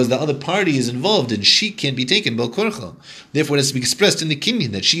because the other party is involved and she can't be taken. Therefore, it has to be expressed in the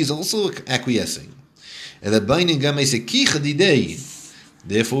kinyan that she is also acquiescing. Therefore,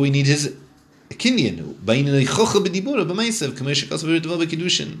 we need his kinyan.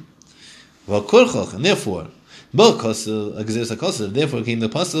 And therefore, therefore came the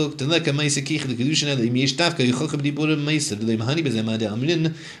pasuk to leka meise kich the kedushin el imish tafka yichach b'dibur meise the mahani bezemade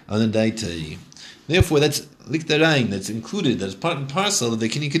amrin anadaitai. Therefore, that's liktarain. That's included. That's part and parcel of the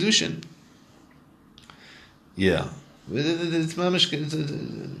kini kedushin. Yeah, it's mamish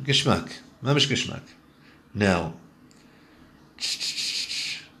geschmack. Mamish geschmack. Now,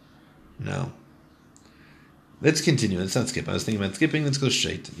 let's continue. Let's not skip. I was thinking about skipping. Let's go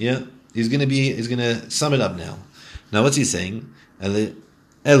straight. Yeah. He's going to sum it up now. Now, what's he saying? In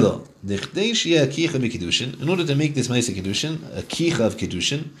order to make this Maisa Kedushin, a kicha of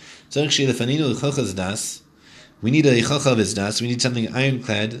Kedushin, we need a yichacha of his das, we need something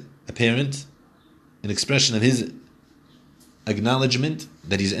ironclad, apparent, an expression of his acknowledgement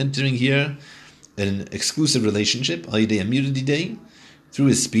that he's entering here an exclusive relationship, through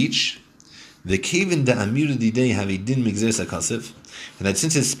his speech. The kevin da amir didei have a din migzer sakasif, and that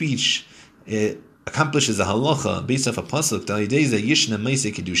since his speech accomplishes a halacha based off a pasuk, da idei is a yishna meise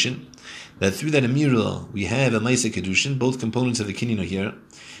kedushin, that through that amira we have a meise kedushin. Both components of the kinyan are here.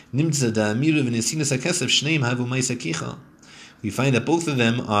 Nimtza da amira v'nesina sakasif shneim havu meise kicha. We find that both of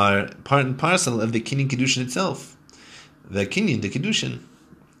them are part and parcel of the kinyan kedushin itself. The kinyan, the kedushin,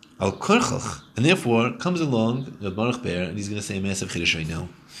 al korchach, and therefore comes along the Baruch Ber, and he's going to say a massive chiddush right now.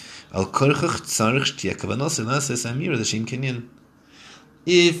 Al korchach tzarich shtia kavanos elases amira the shem kinyan.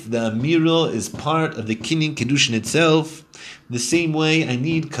 If the amira is part of the kinyan kedushin itself, the same way I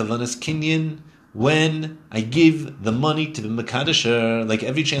need kavanas kinyan when I give the money to the mekadesher, like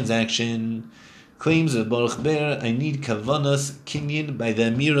every transaction claims of Baruch Ber, I need kavanas kinyan by the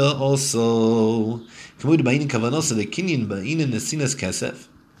amira also. Kamud ba'inin kavanos the kinyan ba'inin nesinas kasef.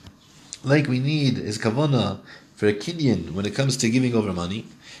 Like we need is kavana for a kinyan when it comes to giving over money.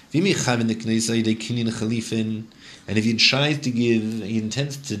 And if he tries to give, he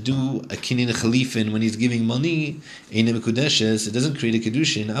intends to do a kinyan chalifin when he's giving money, it doesn't create a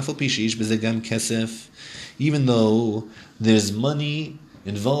kedushin. Even though there's money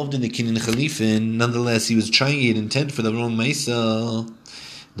involved in the kinyan chalifin, nonetheless he was trying it intent for the wrong ma'isa.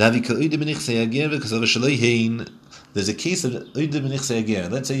 There's a case of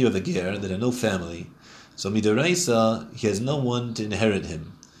let's say you have a ger that had no family, so midaraisa he has no one to inherit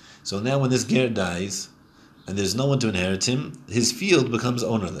him. So now when this ger dies, and there's no one to inherit him, his field becomes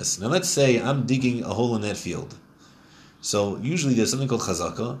ownerless. Now let's say I'm digging a hole in that field. So usually there's something called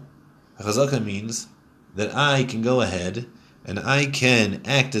chazaka. Chazaka means that I can go ahead and I can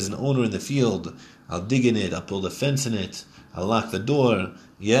act as an owner in the field. I'll dig in it, I'll build a fence in it, I'll lock the door,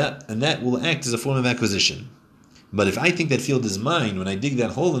 and that will act as a form of acquisition. But if I think that field is mine, when I dig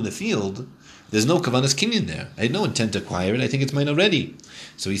that hole in the field, there's no kavanas kinyan there. I had no intent to acquire it. I think it's mine already.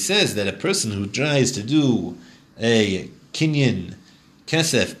 So he says that a person who tries to do a kinyan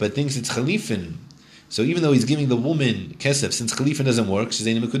kesef but thinks it's chalifin, so even though he's giving the woman kesef, since chalifin doesn't work, she's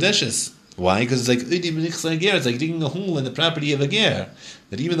ain't mekudeshes. Why? Because it's like it's like digging a hole in the property of a ger.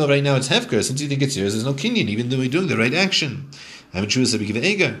 That even though right now it's hefker, since you think it's yours, there's no kinyan, even though we're doing the right action. I'm true as a big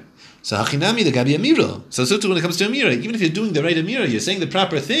eger. So hachinami the gabi amira. So too when it comes to amira, even if you're doing the right amira, you're saying the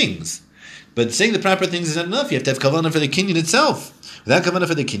proper things. But saying the proper things is not enough. You have to have kavanah for the kinyan itself. Without kavanah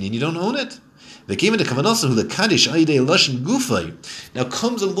for the kinyan, you don't own it. They came into kavanah who the kaddish aidei lashin gufay. Now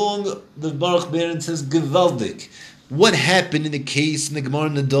comes along the Baruch Ber and says gevaldik. What happened in the case in the Gemara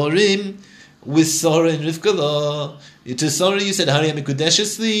Nedarim with Sarah and Rivka? To Sarah you said Hariyah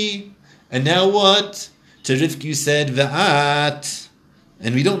Mikudeshesli, and now what? To Rivka you said Va'at,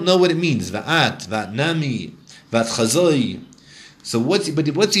 and we don't know what it means. Va'at, Va'nami, Va'at Chazoi. So what's he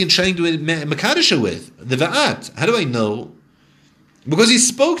trying to Makadisha with? The Va'at. How do I know? Because he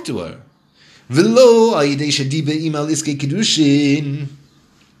spoke to her. V'lo ayidei shadiba imal iskei kedushin.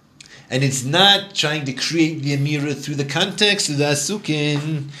 And it's not trying to create the Amira through the context of the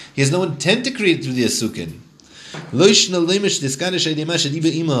Asukin. He has no intent to create it through the Asukin. Loishna lemish diskanish aydema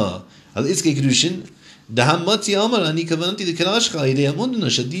shadiba ima al iskei kedushin. Dahamati amar ani kavanti the kalashcha aydei amundna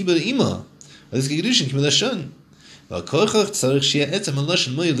shadiba ima al iskei kedushin k'medashan.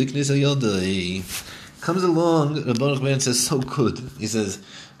 Comes along, Reb Baruch Ber says, so good. He says,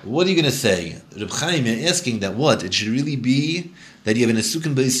 what are you going to say? Reb Chaim, you're asking that what? It should really be that you have an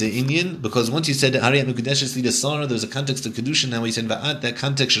Asukin Beis Inyan, because once you said Hariyat Mekudeshes Lida Sarah, there's a context of Kedusha, now he said Va'at, that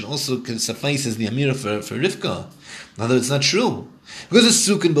context should also suffice as the Amira for Rivka. Although it's not true. Because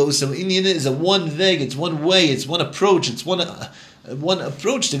Asukin Beis Inyan is a one veg, it's one way, it's one approach, it's one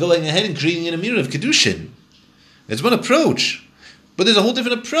approach to going ahead and creating an Amira of Kedushin. It's one approach, but there's a whole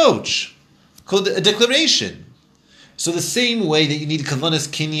different approach called a declaration. So the same way that you need kavanas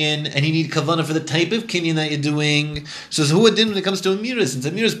kinyan and you need kavana for the type of kinyan that you're doing. So who adin when it comes to amira, since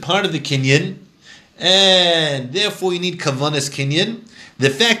amira is part of the kinyan, and therefore you need kavanas kinyan. The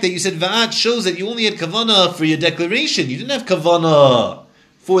fact that you said va'at shows that you only had kavana for your declaration. You didn't have kavana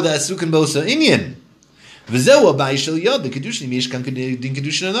for the asukan bosa inyan. V'zeu abai shel yod the kedushin mishkan din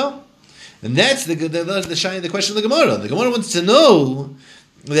kedushin or no. And that's the question of the Gemara. The Gemara wants to know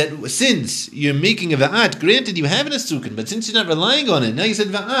that since you're making a va'at, granted you have an asukin, but since you're not relying on it, now you said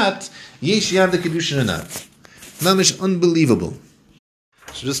va'at, yesh you have the kedushin or not. Mamish unbelievable.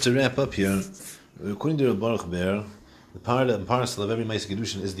 So just to wrap up here, according to Reb Baruch Ber, the part and parcel of every Maisa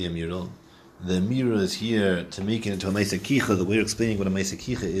Kedushin is the Amira. The Amira is here to make it into a Maisa Kicha. The way you're explaining what a Maisa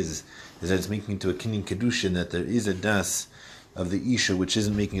Kicha is that it's making into a Kinyan Kedushin, that there is a das of the Isha which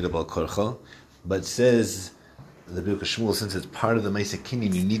isn't making it a Bal Korcha, but says the Birka Shmuel, since it's part of the Maisa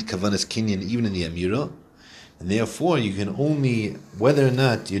Kinyan, you need Kavanas Kinyan even in the Amira, and therefore you can only, whether or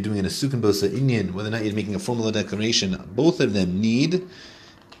not you're doing an Asukin Bosa Inyan, whether or not you're making a formal declaration, both of them need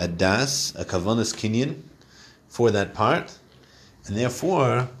a das, a Kavanas Kinyan, for that part, and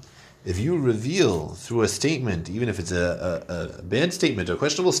therefore, if you reveal through a statement, even if it's a bad statement or a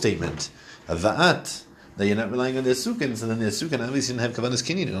questionable statement, a va'at, that you're not relying on the Asukin, so then the Asukin obviously didn't have Kavanas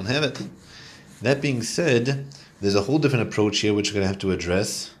Kinyan, you don't have it. That being said, there's a whole different approach here which we're going to have to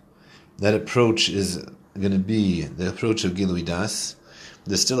address. That approach is going to be the approach of Gilui Das.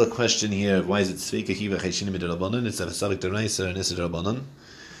 There's still a question here of why is it Sveika Hiva Chayshinim Midrabanan? It's a Savik Deraisa and Issa Derabanan.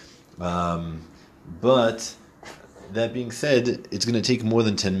 But that being said, it's going to take more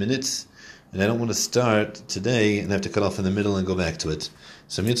than 10 minutes, and I don't want to start today and have to cut off in the middle and go back to it.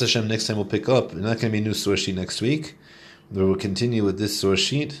 So Mitzvah Hashem, next time we'll pick up. It's not going to be a new source sheet next week, but we'll continue with this source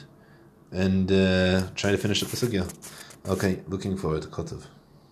sheet and try to finish up the sugya. Okay, looking forward to Kotav.